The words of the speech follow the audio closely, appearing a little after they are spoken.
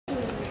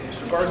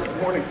Garza,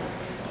 good morning.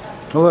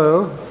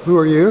 Hello, who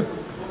are you?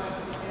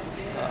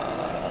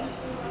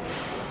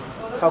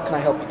 How can I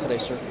help you today,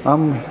 sir?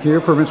 I'm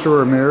here for Mr.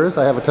 Ramirez.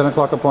 I have a 10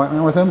 o'clock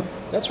appointment with him.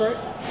 That's right.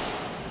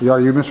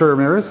 Are you Mr.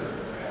 Ramirez?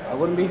 I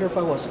wouldn't be here if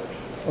I wasn't.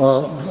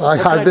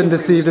 I've been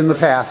deceived in the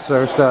past,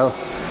 sir, so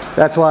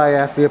that's why I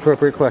asked the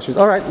appropriate questions.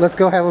 All right, let's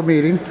go have a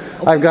meeting.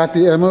 Okay. I've got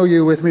the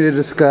MOU with me to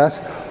discuss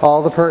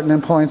all the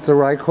pertinent points, the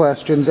right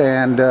questions,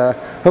 and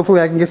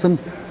hopefully I can get some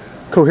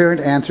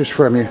coherent answers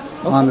from you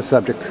on the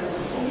subject.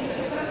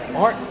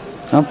 All right.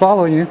 I'm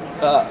following you.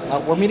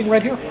 We're meeting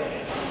right here.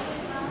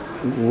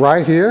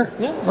 Right here?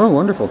 Yeah. Oh,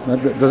 wonderful.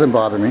 That doesn't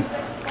bother me.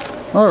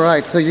 All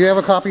right, so you have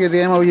a copy of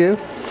the MOU?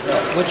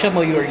 Which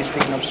MOU are you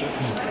speaking of, sir?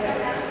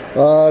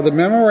 The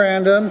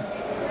Memorandum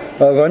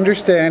of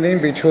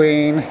Understanding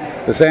between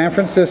the San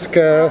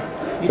Francisco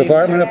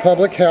Department of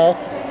Public Health.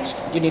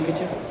 You need me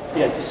to?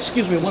 Yeah, just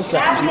excuse me 1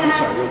 second. I'm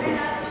sorry, real quick.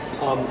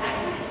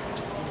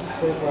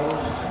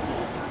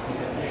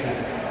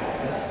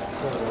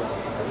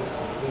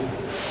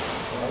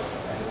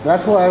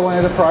 That's why I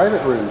wanted a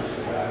private room.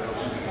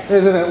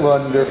 Isn't it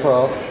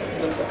wonderful?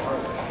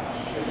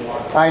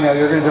 I know,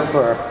 you're going to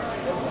defer.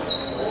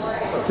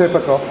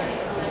 Typical.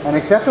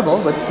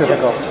 Unacceptable, but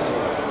typical.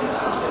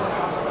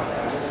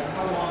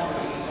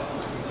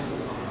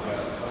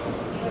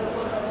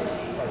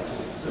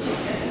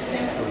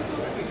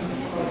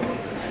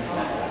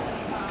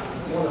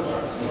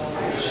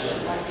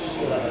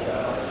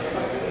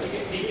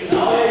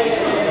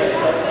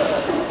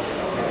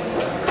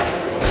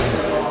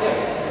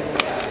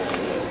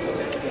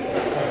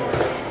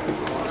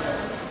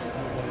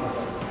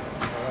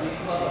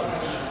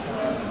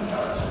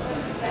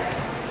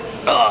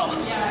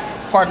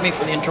 Pardon me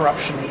for the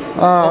interruption.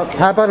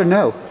 How about a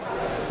no?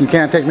 You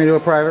can't take me to a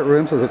private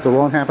room so that it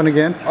won't happen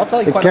again? I'll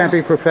tell you it quite can't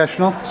honestly. Be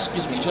professional?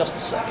 Excuse me just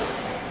a second.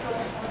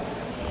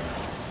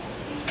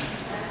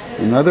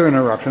 Another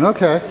interruption.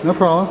 Okay, no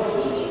problem.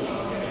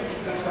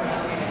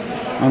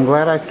 I'm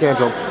glad I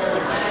scheduled.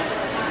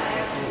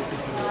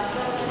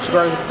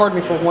 Sir, pardon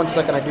me for 1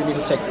 second. I do need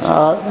to take this.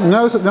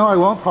 No, I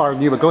won't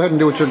pardon you, but go ahead and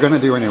do what you're going to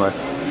do anyway.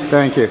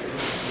 Thank you.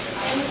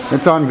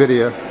 It's on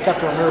video.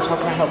 Captain Ramriez, how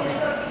can I help you?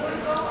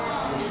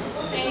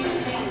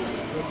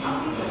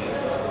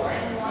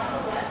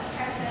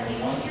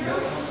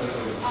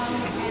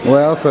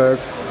 Well,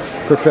 folks,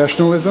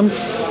 professionalism,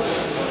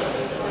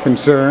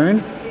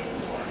 concern,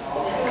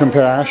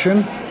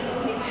 compassion,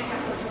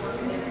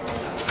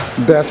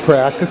 best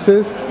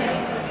practices.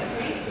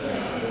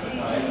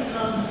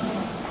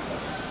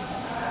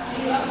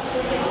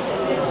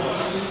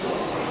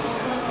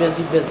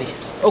 Busy.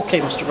 Okay,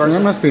 Mr. Garza.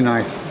 That must be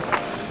nice.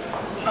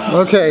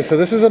 Okay, so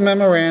this is a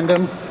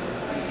memorandum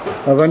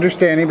of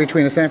understanding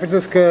between the San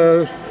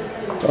Francisco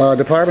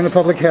Department of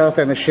Public Health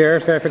and the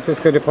Sheriff's San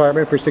Francisco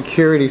Department for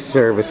Security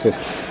Services.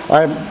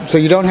 So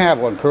you don't have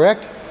one,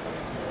 correct?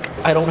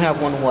 I don't have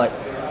one what?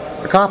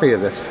 A copy of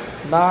this?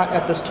 Not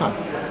at this time.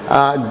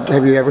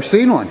 Have you ever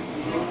seen one?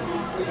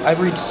 I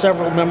read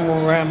several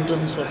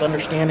memorandums of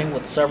understanding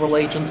with several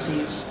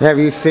agencies. Have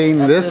you seen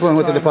this one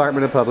with the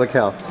Department of Public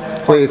Health?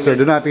 Please, sir,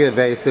 do not be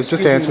evasive.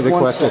 Just answer the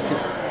question.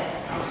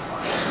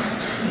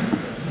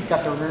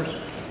 Captain Ramriez.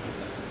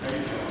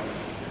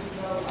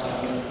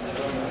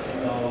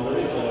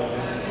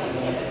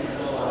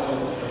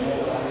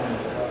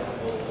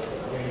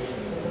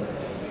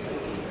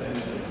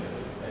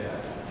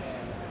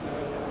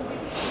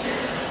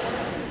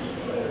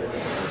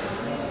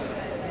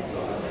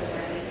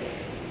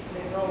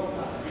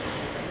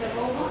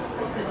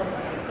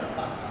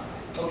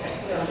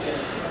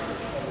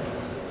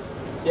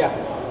 Yeah,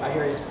 I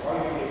hear you.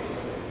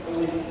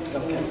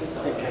 Okay,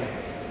 take care.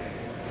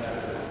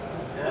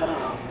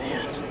 Oh,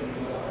 man.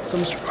 So,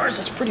 Mr.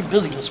 Garza, it's pretty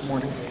busy this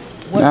morning.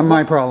 Not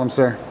my problem,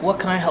 sir. What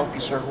can I help you,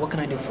 sir? What can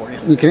I do for you?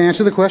 You can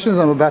answer the questions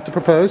I'm about to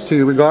propose to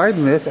you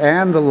regarding this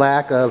and the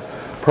lack of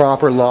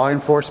proper law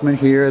enforcement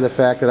here, the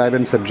fact that I've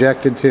been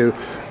subjected to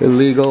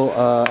illegal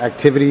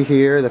activity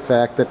here, the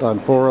fact that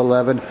on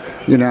 4/11,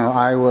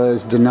 I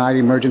was denied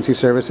emergency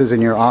services and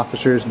your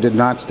officers did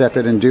not step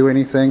in and do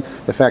anything,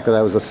 the fact that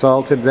I was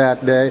assaulted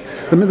that day.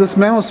 This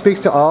memo speaks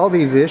to all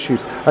these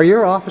issues. Are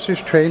your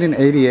officers trained in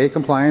ADA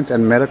compliance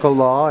and medical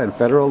law and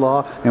federal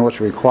law and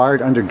what's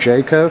required under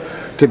JCO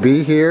to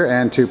be here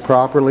and to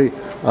properly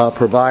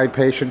provide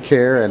patient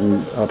care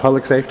and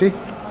public safety?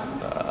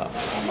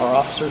 Our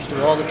officers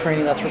do all the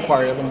training that's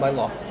required of them by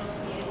law.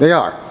 They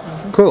are?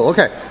 Mm-hmm. Cool,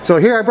 okay. So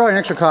here I brought an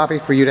extra copy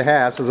for you to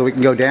have so that we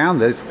can go down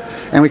this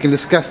and we can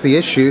discuss the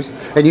issues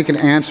and you can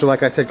answer,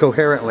 like I said,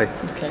 coherently.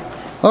 Okay.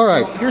 All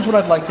right. So here's what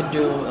I'd like to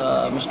do,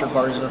 Mr.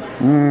 Garza.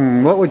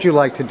 What would you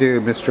like to do,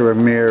 Mr.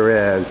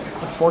 Ramirez?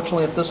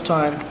 Unfortunately, at this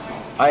time,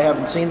 I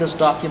haven't seen this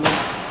document.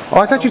 Oh,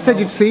 I thought you said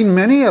you'd seen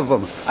many of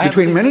them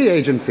between many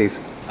agencies.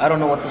 I don't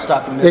know what this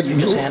document is. You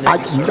just handed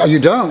me, sir. You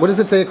don't? What does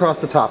it say across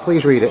the top?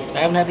 Please read it.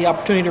 I haven't had the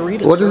opportunity to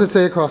read it, What sir. does it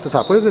say across the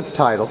top? What is its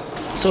title?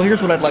 So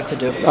here's what I'd like to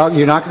do.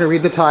 You're not going to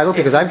read the title?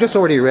 Because I've just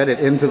already read it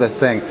into the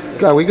thing.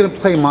 Are we going to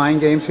play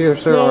mind games here,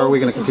 sir, or are we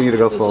going to continue to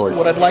go forward?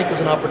 What I'd like is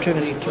an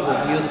opportunity to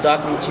review the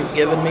documents you've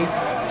given me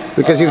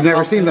Because you've never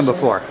I'll seen do them so.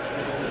 before.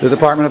 The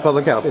Department of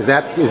Public Health. Is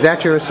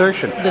that your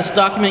assertion? This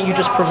document you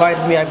just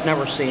provided me, I've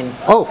never seen.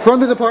 Oh, from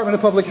the Department of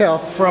Public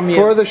Health. From you.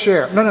 For the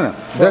sheriff. No.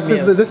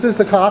 This is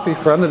the copy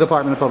from the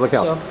Department of Public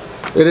Health.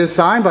 It is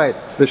signed by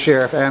the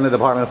sheriff and the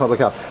Department of Public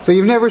Health. So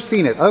you've never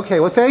seen it.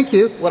 Okay, well thank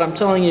you. What I'm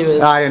telling you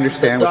is... I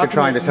understand the what you're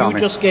trying to tell me. you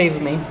just gave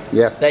me.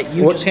 Yes. That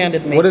you just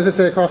handed me. What does it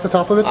say across the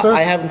top of it, sir?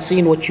 I haven't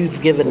seen what you've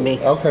given me.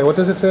 Okay, what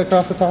does it say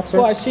across the top, sir?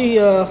 Well, I see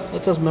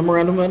it says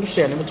Memorandum of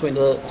Understanding between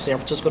the San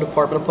Francisco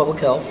Department of Public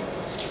Health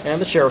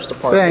and the Sheriff's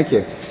Department. Thank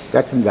you.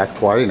 That's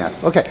quite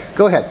enough. Okay,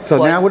 go ahead. So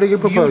But now what are you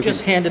proposing? You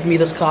just handed me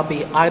this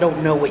copy. I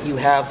don't know what you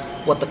have,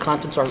 what the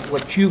contents are,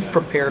 what you've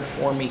prepared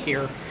for me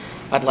here.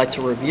 I'd like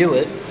to review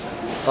it.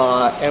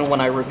 And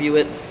when I review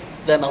it,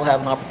 then I'll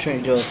have an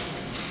opportunity to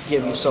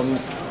give you some...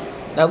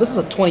 Now, this is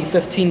a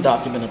 2015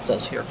 document, it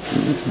says here.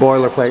 It's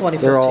boilerplate.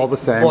 2015. They're all the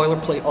same.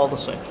 Boilerplate, all the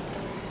same.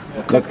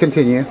 Okay. Let's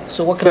continue.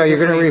 So what can I do you're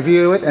for going to you?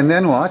 review it, and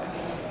then what?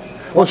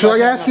 Well, shall I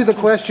ask you the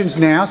questions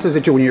now, so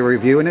that when you're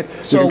reviewing it,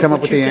 you can come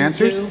up with the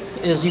answers? So what you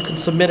can do is you can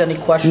submit any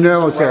questions.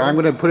 No, in sir. writing. I'm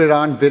going to put it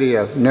on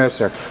video. No,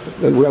 sir.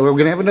 We're going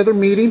to have another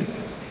meeting.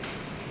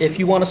 If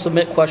you want to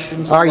submit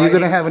questions in Are you writing-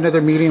 going to have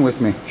another meeting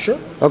with me? Sure.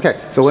 Okay.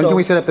 So when So, can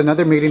we set up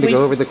another meeting to please-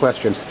 go over the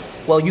questions?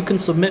 Well, you can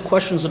submit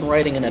questions in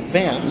writing in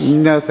advance.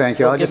 No, thank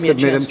you. It'll I'll give just me a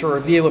submit chance them. to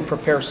review and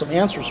prepare some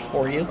answers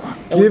for you.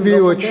 and we Give can go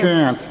you a from there.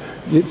 chance.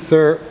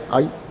 Sir,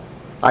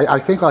 I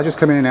think I'll just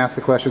come in and ask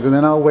the questions, and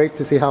then I'll wait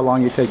to see how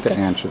long you take to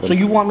answer them. So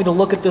you want me to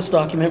look at this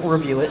document and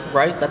review it,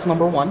 right? That's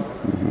number one.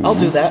 I'll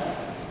do that.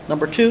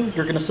 Number two,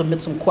 you're going to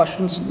submit some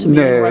questions to me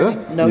in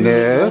writing? No, you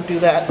won't do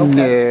that? Okay.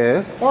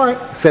 No. All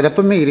right. Set up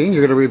a meeting.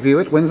 You're going to review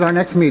it. When's our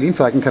next meeting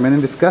so I can come in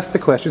and discuss the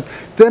questions?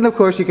 Then, of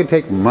course, you can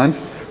take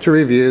months to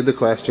review the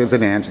questions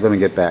and answer them and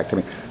get back to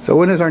me. So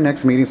when is our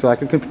next meeting so I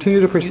can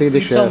continue to proceed the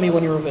You show? tell me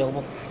when you're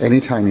available.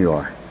 Anytime you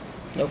are.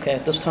 Okay,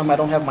 at this time I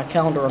don't have my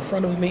calendar in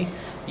front of me.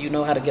 You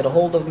know how to get a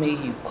hold of me.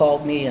 You've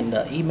called me and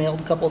emailed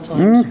a couple of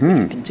times. We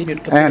can continue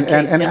to And,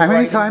 communicate and in how many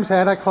writing. times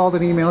had I called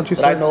and emailed you,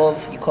 That I sir? know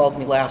of, you called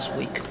me last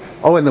week.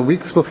 Oh, and the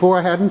weeks before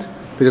I hadn't?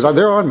 Because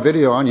they're on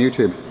video on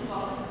YouTube.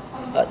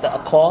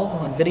 A call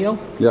on video?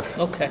 Yes.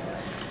 Okay.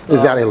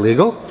 Is that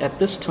illegal? At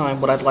this time,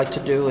 what I'd like to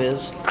do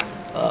is,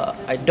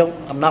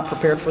 I'm not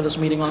prepared for this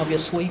meeting,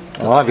 obviously.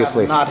 'Cause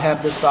Obviously. I have not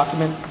had this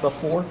document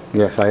before.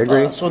 Yes, I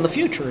agree. So in the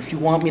future, if you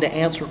want me to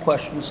answer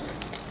questions,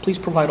 please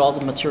provide all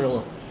the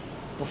material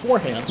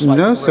beforehand so I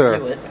No, can sir.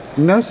 review it.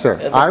 No, sir.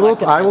 And then I will.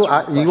 can I will.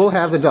 answer You will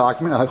questions. have the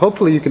document.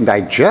 Hopefully, you can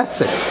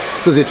digest it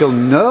so that you'll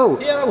know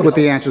Yeah, that would what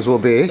the help. answers will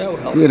be. That would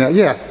help. You know,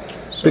 yes.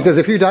 So- Because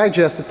if you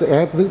digest it,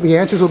 the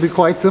answers will be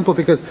quite simple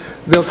because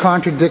they'll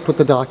contradict what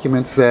the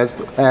document says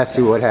as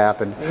to what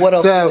happened. What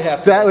else do so we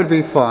have to that do? would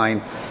be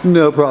fine.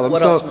 No problem.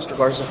 What so, else, Mr.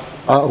 Garza?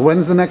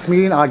 When's the next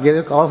meeting? I'll get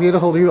a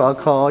hold of you. I'll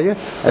call you,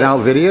 and I'll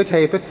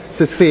videotape it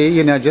to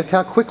see, just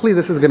how quickly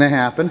this is going to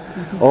happen,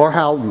 or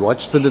how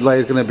much the delay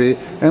is going to be,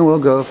 and we'll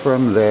go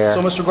from there.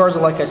 So, Mr. Garza,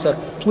 like I said,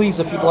 please,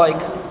 if you'd like,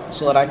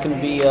 so that I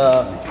can be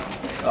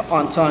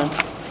on time,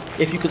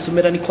 if you could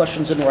submit any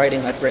questions in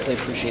writing, I'd greatly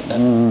appreciate that.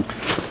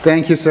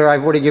 Thank you, sir.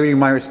 I've already given you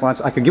my response.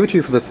 I could give it to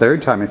you for the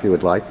third time if you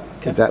would like.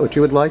 Okay. Is that what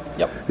you would like?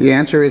 Yep. The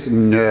answer is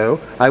no.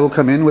 I will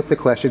come in with the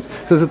questions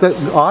so that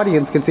the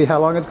audience can see how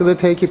long it's going to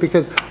take you,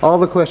 because all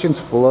the questions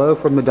flow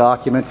from the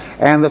document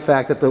and the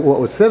fact that what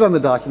was said on the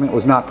document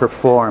was not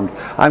performed.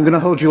 I'm going to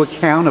hold you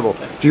accountable.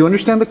 Okay. Do you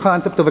understand the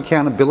concept of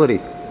accountability?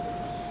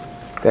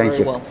 Thank Very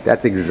you. well.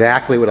 That's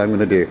exactly what I'm going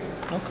to do.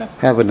 Okay.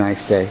 Have a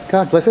nice day.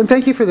 God bless. And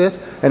thank you for this.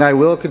 And I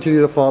will continue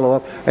to follow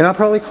up. And I'll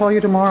probably call you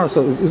tomorrow.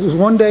 So is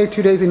 1 day,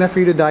 2 days enough for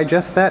you to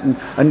digest that and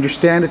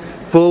understand it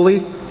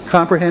fully,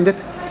 comprehend it?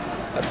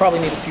 I probably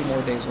need a few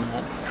more days than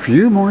that.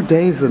 Few more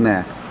days than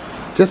that.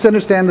 Just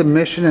understand the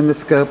mission and the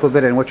scope of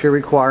it and what your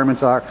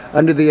requirements are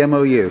under the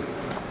MOU.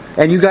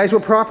 And you guys were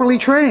properly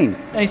trained.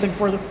 Anything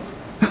further?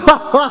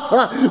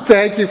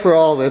 Thank you for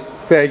all this.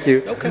 Thank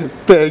you. Okay.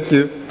 Thank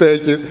you.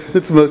 Thank you.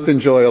 It's most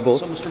enjoyable.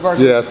 So, Mr.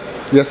 Garza? Yes.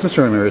 Yes,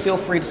 Mr. Ramirez. Feel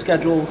free to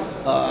schedule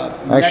I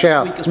next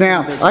shall. week is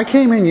Now, pretty busy. I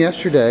came in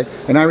yesterday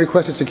and I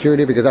requested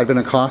security because I've been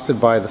accosted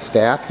by the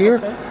staff here.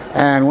 Okay.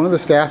 And one of the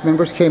staff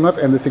members came up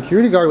and the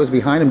security guard was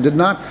behind him, did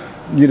not,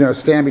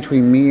 stand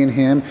between me and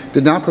him,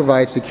 did not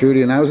provide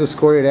security, and I was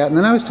escorted out. And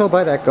then I was told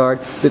by that guard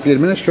that the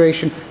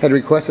administration had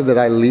requested that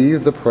I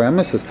leave the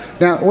premises.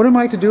 Now, what am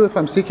I to do if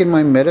I'm seeking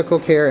my medical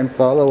care and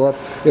follow up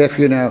if,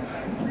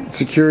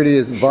 security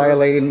is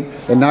violating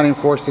and not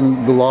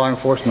enforcing the law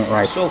enforcement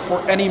rights? So for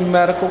any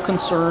medical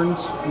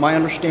concerns, my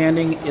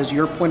understanding is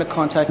your point of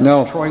contact is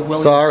No, Troy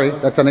Williams. sorry, sir.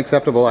 that's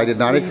unacceptable. I did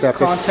not Please accept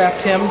it.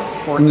 contact him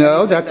for No,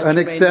 anything that's that you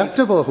may need.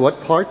 unacceptable.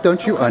 What part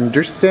don't you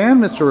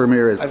understand, Mr.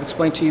 Ramirez? I've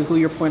explained to you who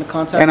your point of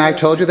contact And I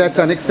is. told you that's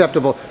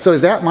unacceptable. So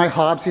is that my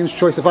Hobson's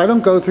choice? If I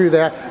don't go through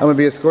that, I'm going to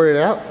be escorted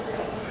out?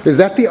 Is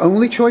that the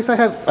only choice I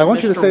have? I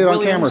want you to say it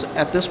on camera. Mr. Williams,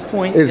 at this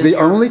point, is the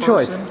your only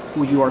choice person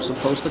who you are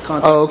supposed to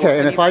contact. Oh, okay.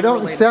 And for if I don't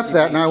anything accept related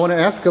that to and I want to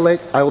escalate,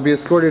 I will be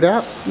escorted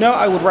out? No,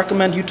 I would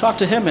recommend you talk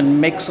to him and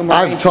make some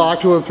I've arrangements.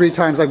 talked to him 3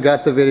 times. I've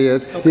got the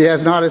videos. Okay. He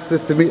has not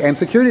assisted me, and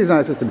security has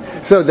not assisted me.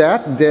 So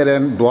that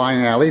dead-end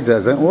blind alley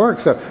doesn't work.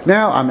 So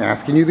now I'm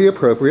asking you the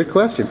appropriate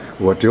question.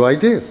 What do I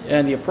do?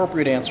 And the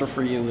appropriate answer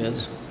for you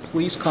is,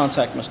 please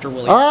contact Mr.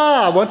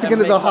 Williams. Once again,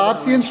 and it's a make other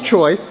Hobbesian's arrangements.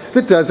 choice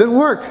that doesn't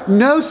work.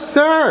 No,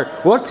 sir.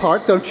 What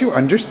part don't you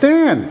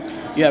understand?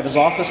 You have his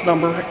office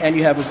number and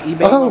you have his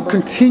email number.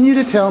 Continue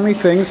to tell me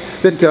things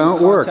that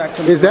don't work. Contact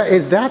him Is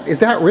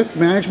that risk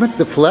management?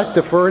 Deflect,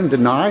 defer, and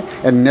deny,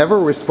 and never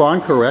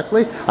respond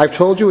correctly? I've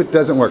told you it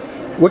doesn't work.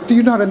 What do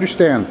you not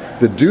understand?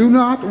 The do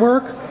not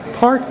work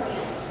part?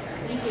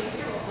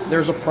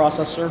 There's a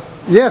process, sir.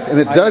 Yes, and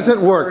it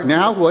doesn't work. encourage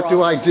Now the what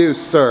do I process. do,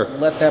 sir?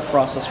 Let that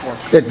process work.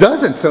 It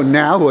doesn't. So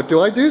now what do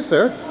I do,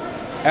 sir?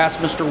 Ask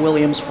Mr.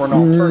 Williams for an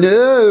alternative.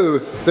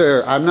 No,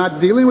 sir. I'm not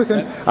dealing with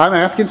him. I'm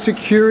asking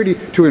security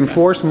to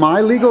enforce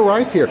my legal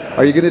rights here.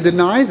 Are you going to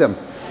deny them?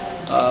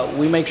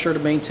 We make sure to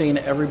maintain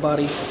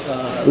everybody.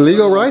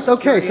 Legal rights?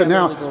 Okay, security so and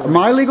now their legal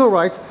my rights. legal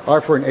rights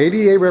are for an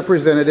ADA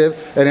representative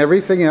and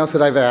everything else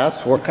that I've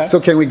asked for. Okay. So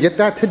can we get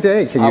that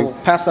today? Can I you? will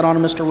pass that on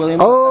to Mr.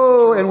 Williams. Oh, if that's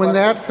what you're and when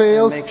that requesting,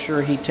 fails? and make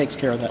sure he takes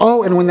care of that.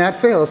 Oh, and when that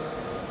fails?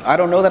 I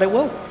don't know that it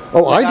will.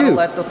 Oh, You I gotta do.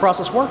 let the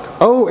process work.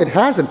 Oh, it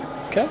hasn't.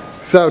 Okay.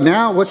 So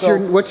now what's So-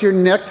 your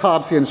next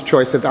Hobbesian's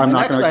choice that I'm My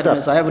not next going to item accept?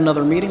 is I have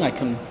another meeting. I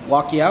can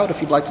walk you out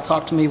if you'd like to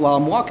talk to me while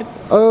I'm walking.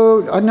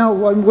 Oh, no.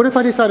 What if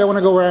I decide I want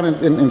to go around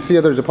and see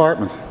other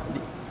departments?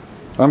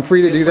 I'm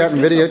free to Feel do free that to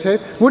and do so.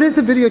 videotape? What is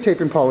the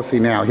videotaping policy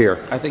now here?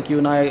 I think you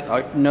and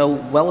I know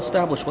well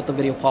established what the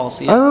video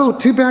policy is. Oh,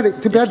 too bad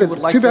you would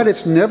like to-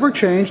 it's never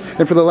changed,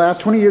 and for the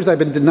last 20 years I've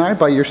been denied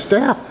by your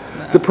staff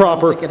the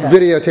proper think it has.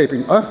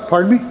 videotaping.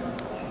 Pardon me?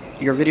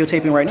 You're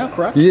videotaping right now,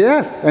 correct?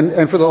 Yes,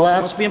 and for the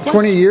last must be in place.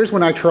 20 years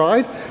when I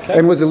tried Okay.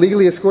 and was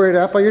illegally escorted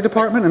out by your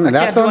department, and I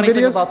that's can't do on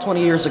anything videos? about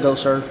 20 years ago,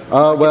 sir.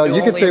 Well, do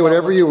you can only say about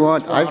whatever what's you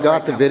want. going on I've got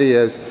right the now.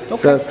 videos.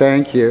 Okay. So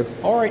thank you.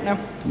 All right now.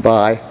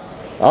 Bye.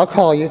 I'll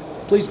call you.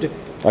 Please do.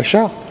 I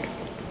shall.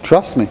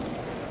 Trust me.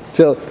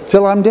 Till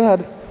I'm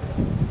dead.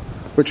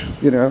 Which,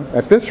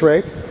 at this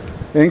rate,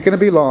 ain't gonna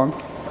be long.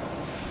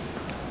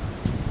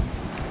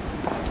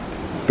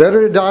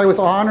 Better to die with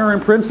honor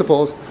and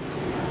principles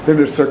than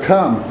to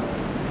succumb.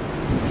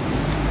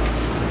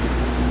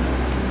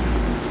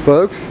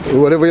 Folks,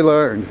 what have we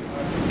learned?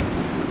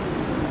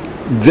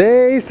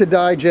 Days to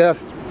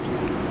digest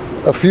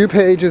a few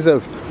pages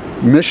of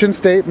mission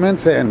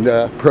statements and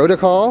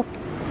protocol.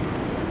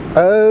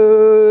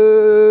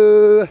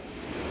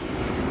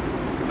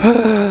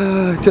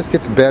 It just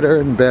gets better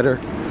and better.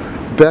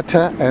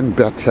 Better and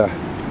better.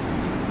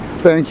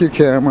 Thank you,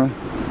 camera.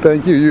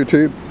 Thank you,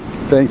 YouTube.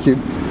 Thank you,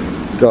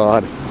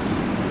 God.